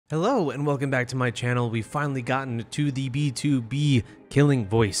Hello and welcome back to my channel. We've finally gotten to the B2B Killing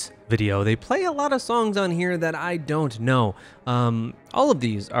Voice video. They play a lot of songs on here that I don't know. All of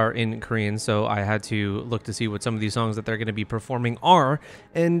these are in Korean, so I had to look to see what some of these songs that they're going to be performing are.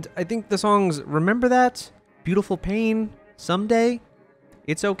 And I think the songs Remember That, Beautiful Pain, Someday,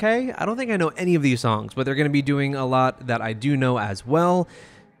 It's Okay. I don't think I know any of these songs, but they're going to be doing a lot that I do know as well.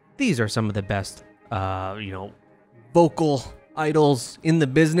 These are some of the best, vocal idols in the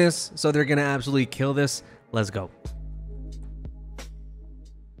business, so they're gonna absolutely kill this. Let's go.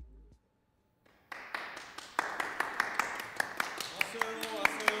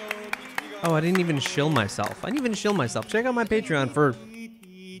 Oh, I didn't even shill myself. Check out my Patreon for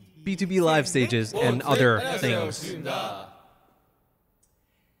B2B live stages and other things.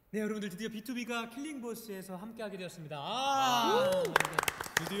 네, 여러분들 드디어 B2B가 킬링 보스에서 함께하게 되었습니다.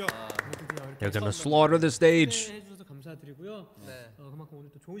 드디어 They're gonna slaughter the stage. 해주셔서 감사드리고요. 그만큼 오늘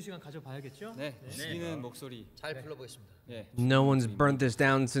또 좋은 시간 가져봐야겠죠? 네, 죽이는 목소리 잘 불러보겠습니다. 네. No one's burnt this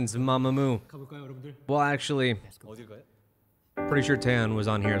down since Mamamoo. 가볼까요, 여러분들? Well, actually, 어딜 가요? pretty sure Taeyeon was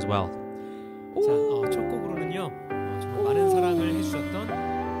on here as well. 자, 첫 곡으로는요. 정말 많은 사랑을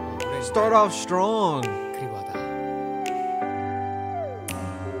해주셨던 Start off strong. 그리워하다.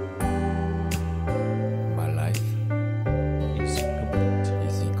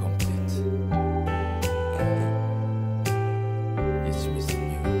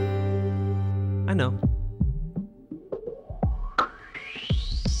 I know.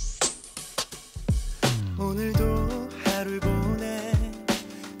 오늘도 하루 보내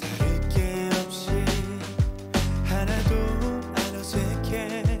다를 게 없이 하나도 안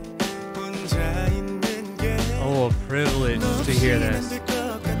어색해 혼자 있는 게 Oh, a privilege to hear this.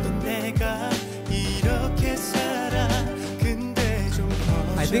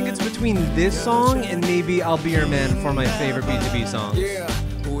 I think it's between this song and maybe I'll Be Your Man for my favorite B2B songs.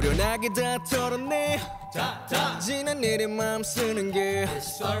 후련하게 다 털어내 지난 일에 마음 쓰는 게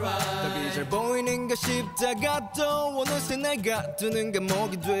답이 잘 보이는 것 싶다가도 어느새 날 가두는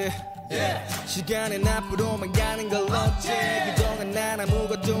감옥이 돼 시간은 앞으로만 가는 걸 어째 그동안 난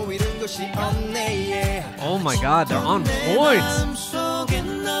아무것도 잃은 것이 없네 Oh my god, they're on point!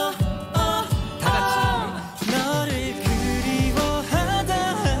 다 같이 너를 그리워하다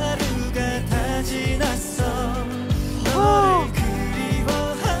하루가 다 지났어 너를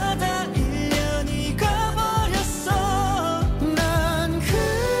그리워하다 1년이 가버렸어 난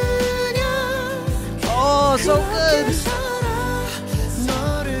그냥 Oh, so good!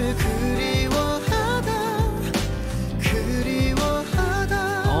 너를 그리워하다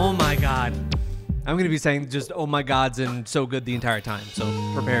Oh my god. I'm gonna be saying just oh my gods and so good the entire time, so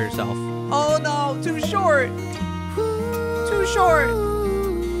prepare yourself. Oh no, too short! Too short!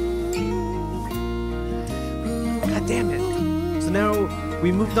 God damn it. So now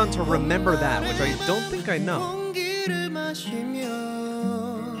we moved on to Remember That, which I don't think I know. 공기를 마시며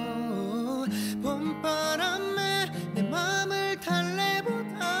봄바람에 내 맘을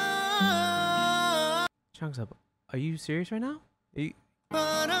달래보다 Chunks up. Are you serious right now?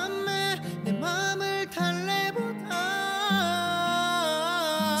 바람에 내 맘을 달래보다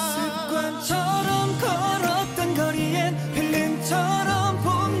습관처럼 걸었던 거리엔 필름처럼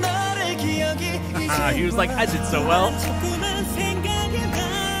봄날의 기억이 He was like, I did so well.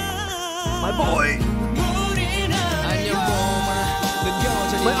 My boy!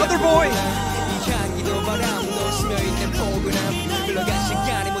 My other boy!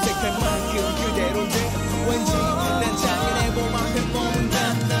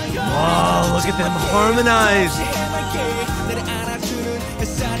 Wow, look at them harmonize!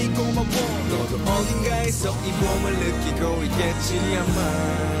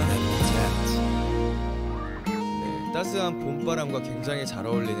 따스한 봄바람과 굉장히 잘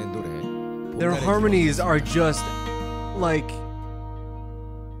어울리는 노래. Their harmonies are just like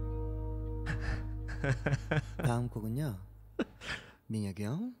다음 곡은요. 민혁이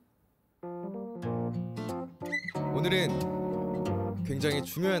형. 오늘은 굉장히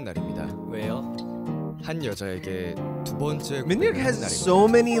중요한 날입니다. 왜요? 한 여자에게 두 번째 Minhyuk has so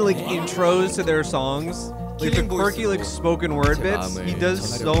many like intros to their songs, like the quirky like spoken word bits. He does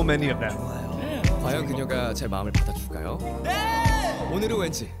so many of them. 과연 그녀가 제 마음을 받아줄까요? 오늘은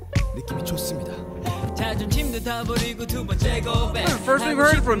왠지 느낌이 좋습니다. 자존심도 다 버리고 두 번째 고백. First we've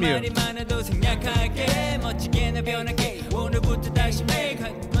heard from you. 말이 많아도 생략할게. 멋지게 나 변할게. 오늘부터 다시 매일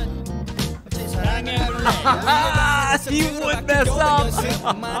사랑해 볼래. He would mess up.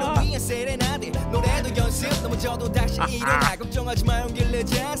 노래도 연습 넘어져도 다시 일어나 걱정하지 마 용기를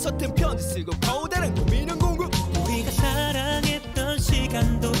내자 서툰 편지 쓰고 고대는 고민은 공부 우리가 사랑했던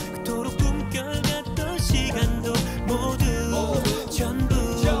시간도 그토록 꿈결같던 시간도 모두 전부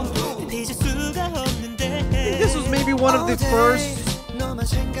be one of the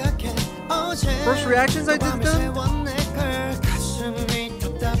first reactions I did to them.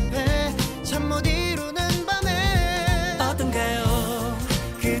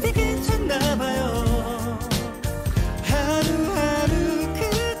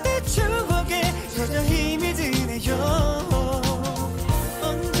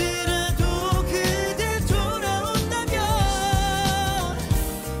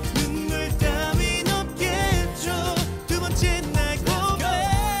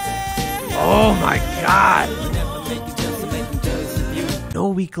 Oh my god! No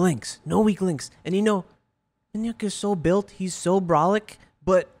weak links. No weak links. And you know, Inyuk is so built, he's so brolic,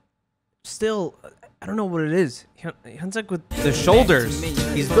 but still, I don't know what it is. Hyunsuk with the shoulders,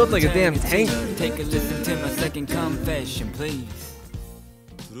 he's built like a damn tank. Take a listen to my second confession, please.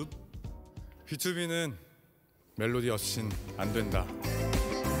 Btob는 멜로디 없인 안 된다.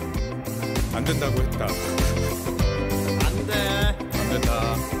 안 된다고 했다. 안 돼. 안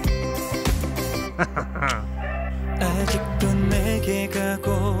된다.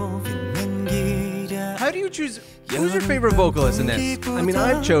 How do you choose? Who's your favorite vocalist in this? I mean,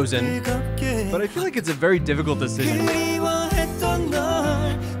 I've chosen, but I feel like it's a very difficult decision.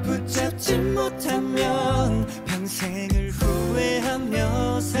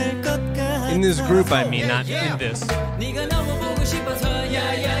 In this group, I mean, not in this.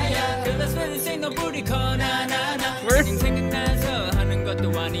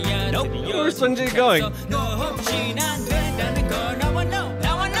 Where's Sunjae going?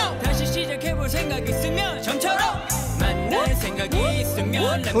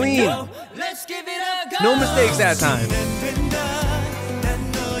 Clean. No mistakes that time.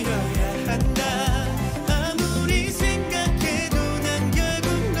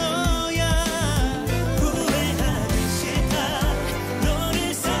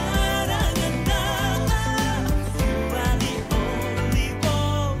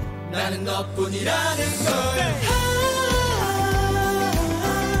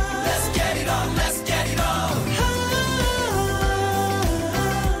 Let's get it on, let's get it on.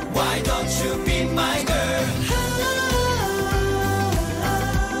 Why don't you be my girl?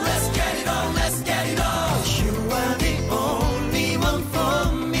 Let's get it on, let's get it on. You are the only one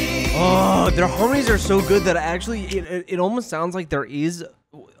for me. Oh, their harmonies are so good that actually it almost sounds like there is,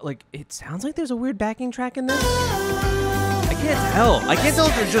 like, it sounds like there's a weird backing track in this. I can't tell. I can't tell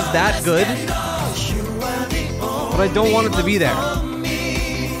if they're just that good, but I don't want it to be there.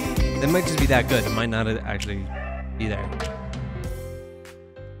 It might just be that good. It might not actually be there.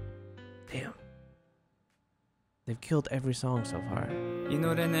 Damn. They've killed every song so far. 이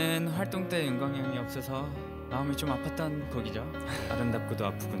노래는 활동 때 은광이 형이 없어서 마음이 좀 아팠던 곡이죠. 아름답고도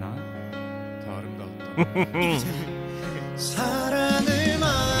아프구나. 더 아름다웠다. 사랑을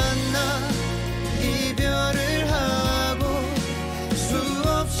만나 이별을 하고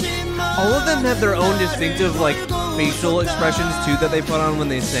수없이 All of them have their own distinctive, like, facial expressions too that they put on when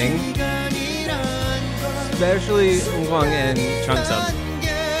they sing. Especially Eunkwang and Changsub.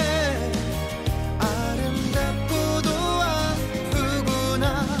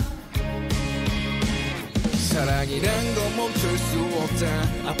 사랑이란 건 멈출 수 없다.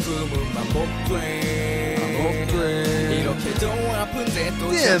 아픔은 반복돼. 이렇게도 아픈데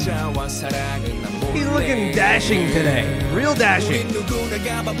또 찾아와 사랑은 난 몰래. He's looking dashing today. Real dashing. 우린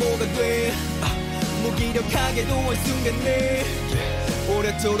누구나가 바보가 돼. 무기력하게도 한순간에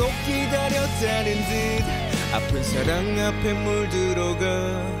오랫도록 기다렸다는 듯 아픈 사랑 앞에 물들어가.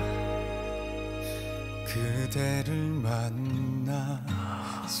 그대를 만나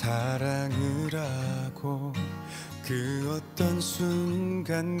사랑을 하고 그 어떤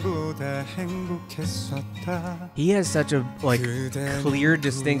순간보다 행복했었다. He has such a, like, clear,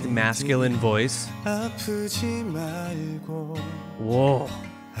 distinct masculine voice. 아프지 말고 Whoa.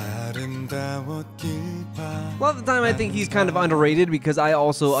 아름다웠길 바. A lot of the time I think he's kind of underrated because I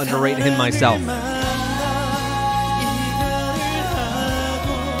also underrate him myself.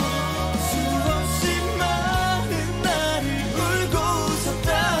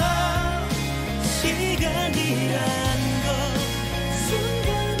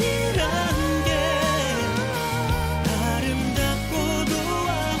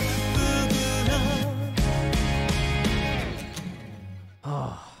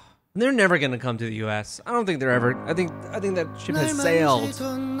 They're never gonna come to the U.S. I don't think they're ever. I think that ship has sailed.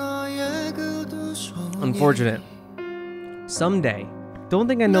 Unfortunate. Someday. Don't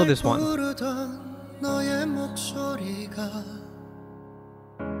think I know this one.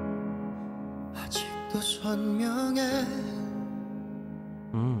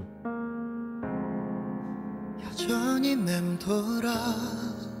 여전히 맴돌아.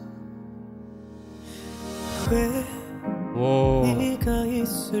 왜 Whoa. 네가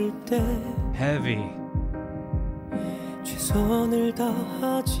있을 때 Heavy. 최선을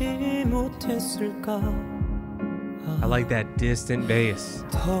다하지 못했을까 I like that distant bass.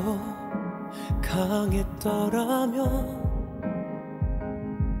 더 강했더라면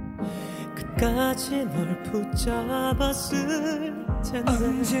끝까지 널 붙잡았을 텐데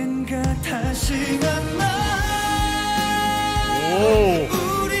언젠가 다시 만나 Whoa.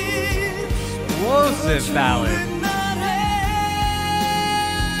 Explosive ballad.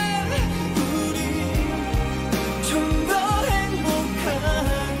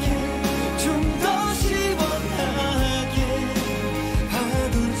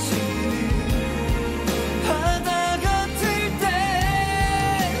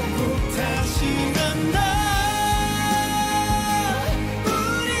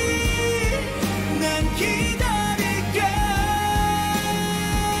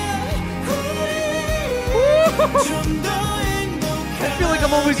 I feel like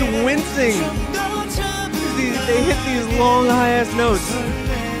I'm always wincing. They hit these long, high-ass notes.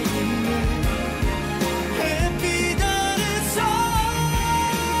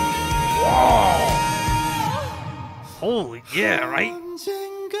 Wow. Holy yeah, right? Dude,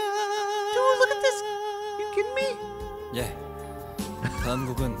 look at this. You kidding me? 예. 다음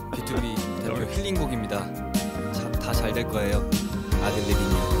곡은 B2B 대표 힐링곡입니다. 다 잘 될 거예요.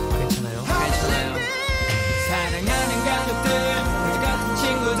 아들들이요. 괜찮아요? 사랑하는 가족들, 우리 같은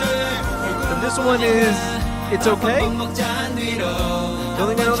친구들. And this one is It's Okay? Don't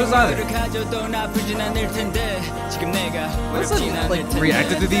think I know this either. Must have like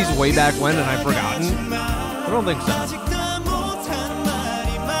reacted to these way back when and I've forgotten. I don't think so.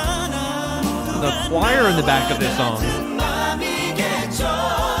 The choir in the back of this song.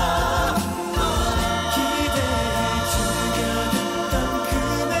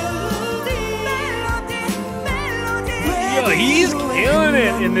 Yo, he's killing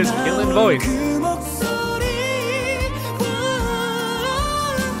it in this killing voice.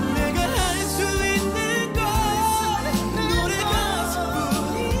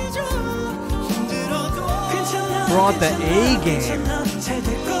 Brought the A game.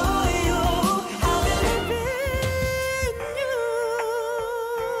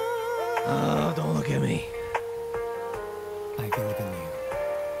 Oh, don't look at me. I believe in you.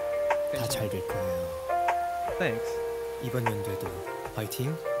 다 잘 될 거예요. Thanks. 이번 연도에도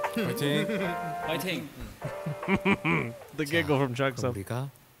파이팅. 파이팅. The giggle from Chuck. 그럼 우리가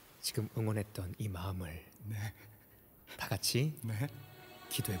지금 응원했던 이 마음을 다 같이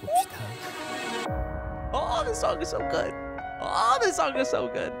기도해 봅시다. Oh, this song is so good. Oh, this song is so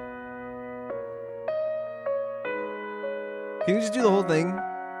good. Can you just do the whole thing?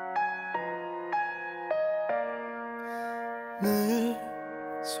 늘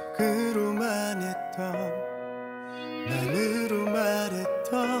속으로만 했던 만으로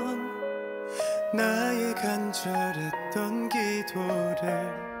말했던 나의 간절했던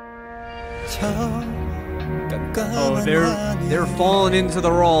기도를 Oh, they're falling into the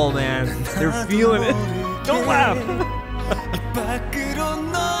role, man. They're feeling it. Don't laugh.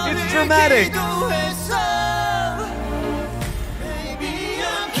 It's dramatic.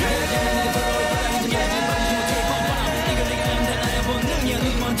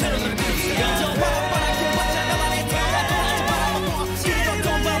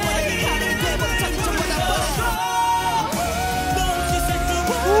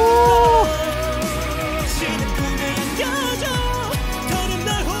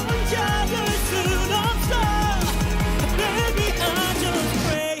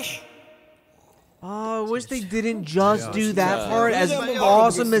 I wish they didn't just do that part. As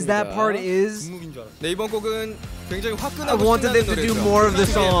awesome as that part is, 네, 이번 곡은 굉장히 I 화끈하고 wanted them to do more of the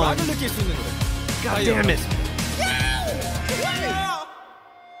song. 막을 느낄 수 있는 노래. God damn it.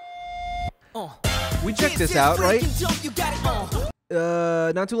 We checked this out, right?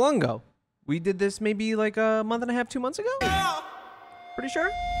 Not too long ago. We did this maybe like a month and a half, 2 months ago? Pretty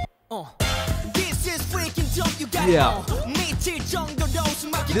sure? Yeah.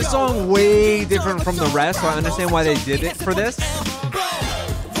 This song way different from the rest, so I understand why they did it for this.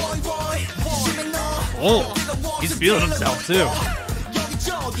 Oh, he's feeling himself too.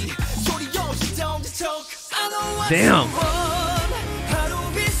 Damn.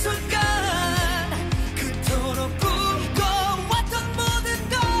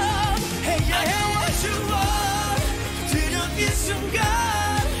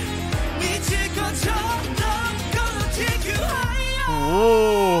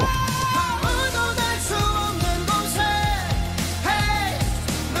 Whoa.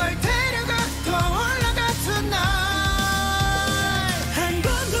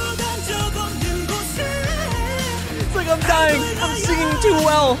 It's like I'm crying. I'm singing too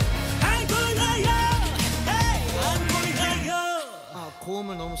well.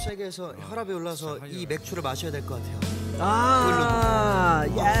 고음을 너무 세게 해서 혈압이 올라서 이 맥주를 마셔야 될 것 같아요. Ah,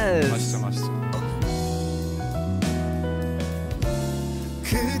 yes. 맛있어.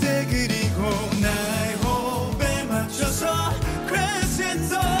 그대 그리고 나의 호흡에 맞춰서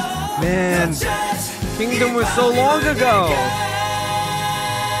Man, Kingdom was so long ago.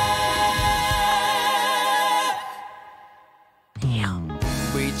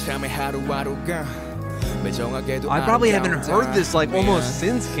 I probably haven't heard this like almost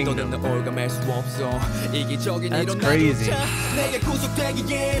since Kingdom. That's crazy.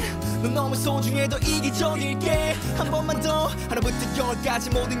 넌 너무 소중해도 이기적일게 한 번만 더 하나부터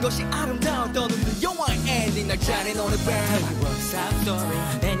열까지 모든 것이 아름다워 떠도는 영화의 엔딩 날 짜내 너는 밤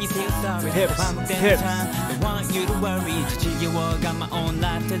Then you feel sorry Hips. Don't want you to worry 지겨워 got my own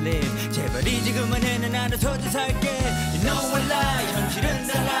life to live 제발 이제 그만해 난 알아서 살게 You know I lie 현실은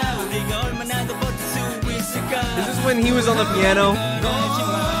달라 우리가 얼마나 더 버틸 수 있을까 This is when he was on the piano.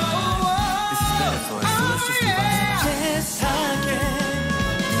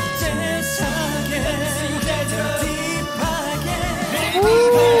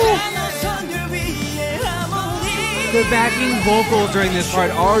 The backing vocals during this part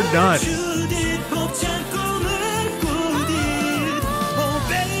are nuts.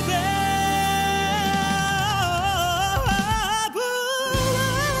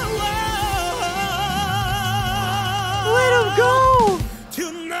 Let him go!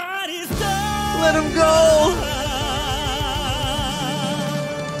 Let him go!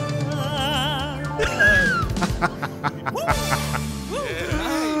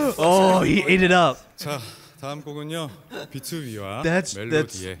 Oh, he ate it up. 자, 다음 곡은요. 비투비와 That's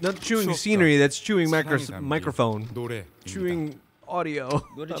멜로디의 not chewing 추억과 scenery. That's chewing 사랑이 담긴 microphone. 노래입니다. Chewing audio.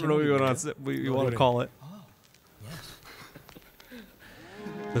 I don't know what you want to call it.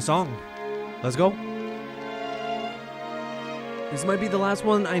 The song. Let's go. This might be the last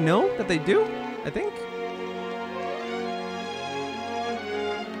one I know that they do, I think.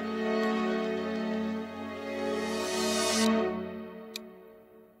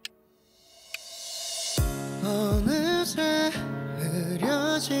 어느새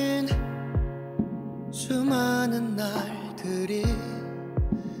흐려진 수많은 날들이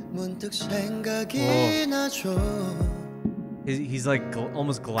문득 생각이 나죠. He's like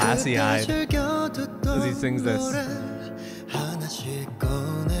almost glassy-eyed as he sings this. 하나씩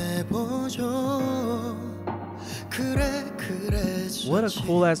꺼내보죠. 그래 What a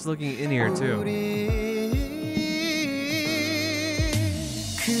cool-ass looking in here too.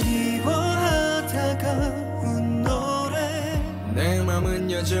 그리워하다가 운 노래 내 맘은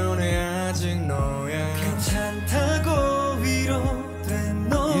여전히 아직 너야 괜찮다고 위로된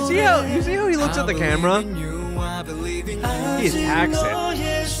노래 You see how he looks at the camera? He attacks it.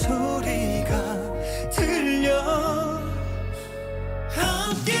 너의 소리가 들려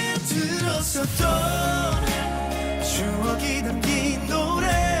함께 들었었던 추억이 담긴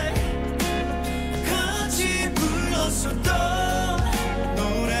노래 같이 불렀었던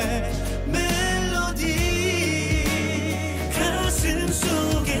노래 멜로디 가슴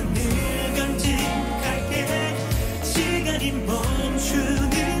속에 늘 간직할게 시간이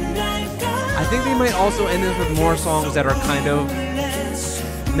멈추는 날까 I think they might also end this with more songs that are kind of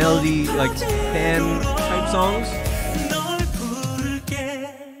melody, like fan type songs.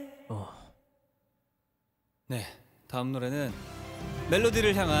 네, 다음 노래는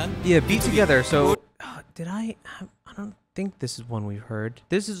멜로디를 향한 Yeah, Be Together. So, did I don't think this is one we've heard.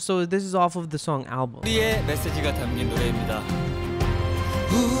 This is off of the song album. 우리의 메시지가 담긴 노래입니다.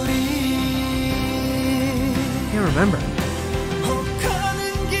 Can't remember.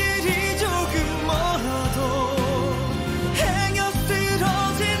 가는 길이 조금 멀어도 행여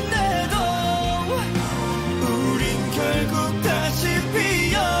쓰러진대도 우린 결국 다시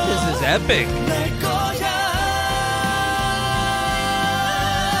피어 This is epic. 날 거야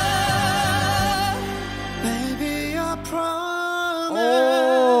Baby I promise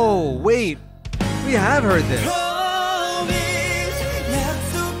Oh, wait. We have heard this. Promise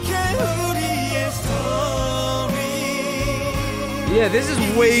약속해 우리의 story Yeah, this is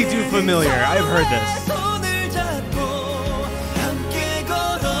way too familiar. I've heard this. 손을 잡고 함께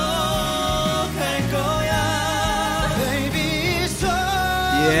걸어갈 거야 Baby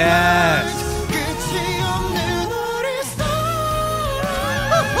sorry Yes. 끝이 없는 우리 story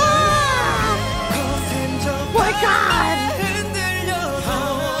거센 저 바람에 흔들려도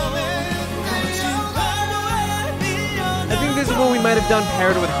거친 파도에 밀려나 I think this is what we might have done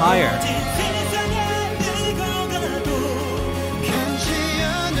paired with Higher.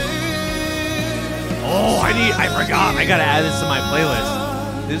 Oh, I I forgot. I gotta add this to my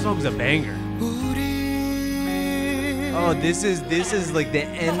playlist. This song's a banger. Oh, this is like the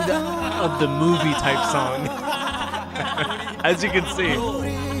end of the movie type song. As you can see,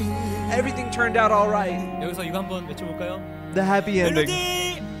 everything turned out all right. 여기서 이거 한번 외쳐볼까요? The happy ending.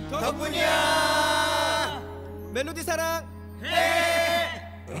 덕분이야. 멜로디 사랑.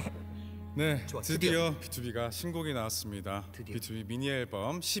 네, 드디어 B2B가 신곡이 나왔습니다. B2B 미니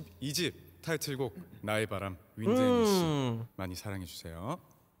앨범 12집 타이틀곡 나의 바람 윈드앤씨 많이 사랑해 주세요.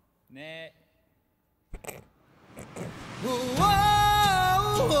 네.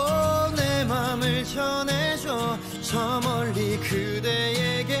 내 맘을 전해줘 저 멀리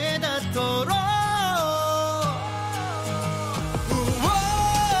그대에게 닿도록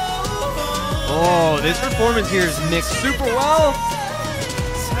Oh, this performance here is mixed super well.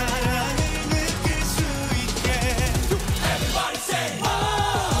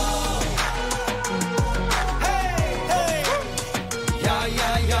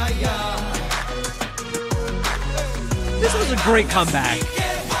 This was a great comeback.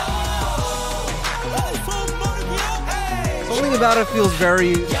 Something about it feels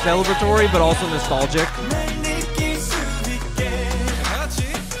very celebratory, but also nostalgic.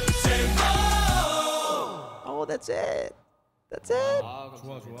 Oh, that's it. That's it.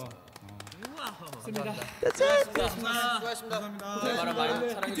 That's it.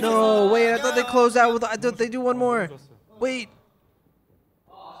 No, wait. I thought they closed out with. I thought they do one more. Wait.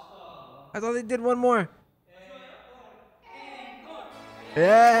 I thought they did one more.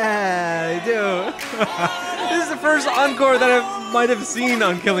 Yeah, they do. This is the first encore that I might have seen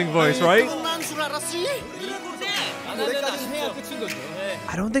on Killing Voice, right?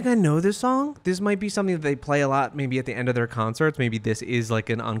 I don't think I know this song. This might be something that they play a lot, maybe at the end of their concerts. Maybe this is like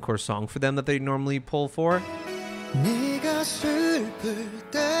an encore song for them that they normally pull for. I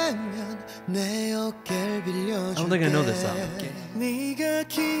don't think I know this song.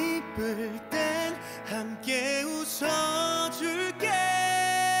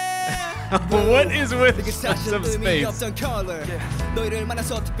 What is with some space? 너희를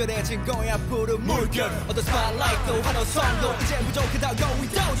만나서 특별해진 거야 푸른 물결 어떤 스팟라이트도 환호성도 이제 부족하다고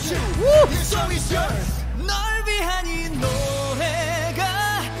without you This song is yours 널 위한 이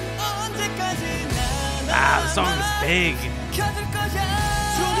노래가 언제까지나 Ah, the song is big. 켜줄 거야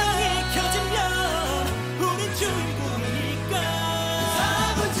조명이 켜지면 우린 주인공이니까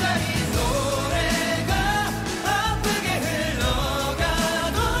 4분짜리 노래가 아프게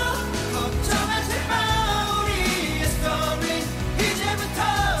흘러가도 걱정하지 마 우리의 스토리 이제부터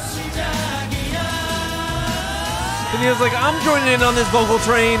시작이야 And he was like, I'm joining in on this vocal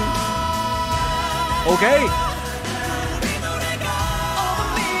train. Okay. 우리 노래가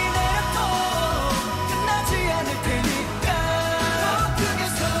어둠이 내려도 끝나지 않을 테니까 더 크게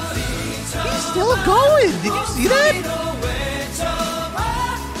소리쳐 He's still going. Did you see that? 외쳐봐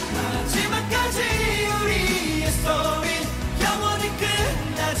마지막까지 우리의 스토리 영원히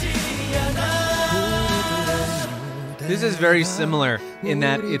끝나지 않아 This is very similar in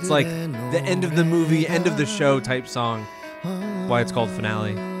that it's like the end of the movie, end of the show type song. Why it's called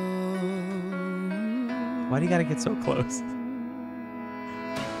finale. Why do you gotta get so close?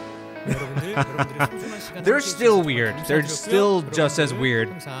 They're still weird. They're still just as weird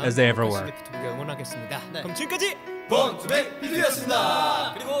as they ever were. 그럼 지금까지 번투백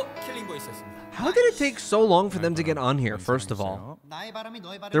비투였습니다. 그리고 킬링 보이스였습니다. How did it take so long for them to get on here, first of all?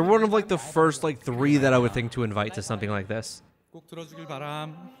 They're one of like the first like 3 that I would think to invite to something like this. 꼭 들어주길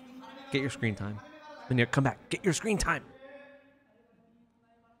바람. Get your screen time. When you come back, get your screen time.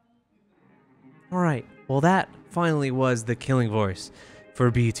 All right. Well, that finally was the Killing Voice for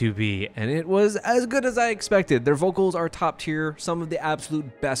B2B, and it was as good as I expected. Their vocals are top tier, some of the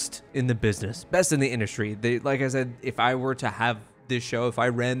absolute best in the business, best in the industry. They, like I said, if I were to have this show, if I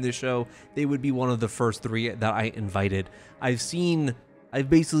ran this show, they would be one of the first 3 that I invited. I've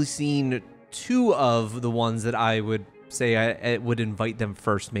basically seen 2 of the ones that I would say I would invite them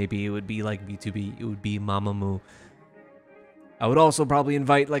first. Maybe it would be like B2B, it would be Mamamoo. I would also probably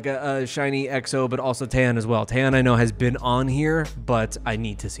invite like a Shiny EXO, but also Taeyeon as well. Taeyeon I know has been on here, but I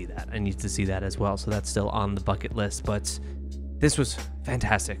need to see that. I need to see that as well. So that's still on the bucket list, but this was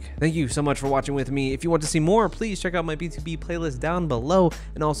fantastic. Thank you so much for watching with me. If you want to see more, please check out my B2B playlist down below.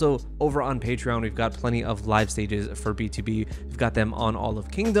 And also over on Patreon, we've got plenty of live stages for B2B. We've got them on all of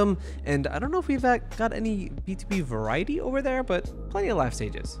Kingdom. And I don't know if we've got any B2B variety over there, but plenty of live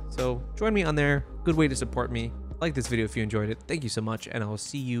stages. So join me on there. Good way to support me. Like this video if you enjoyed it. Thank you so much, and I will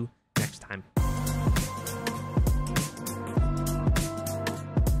see you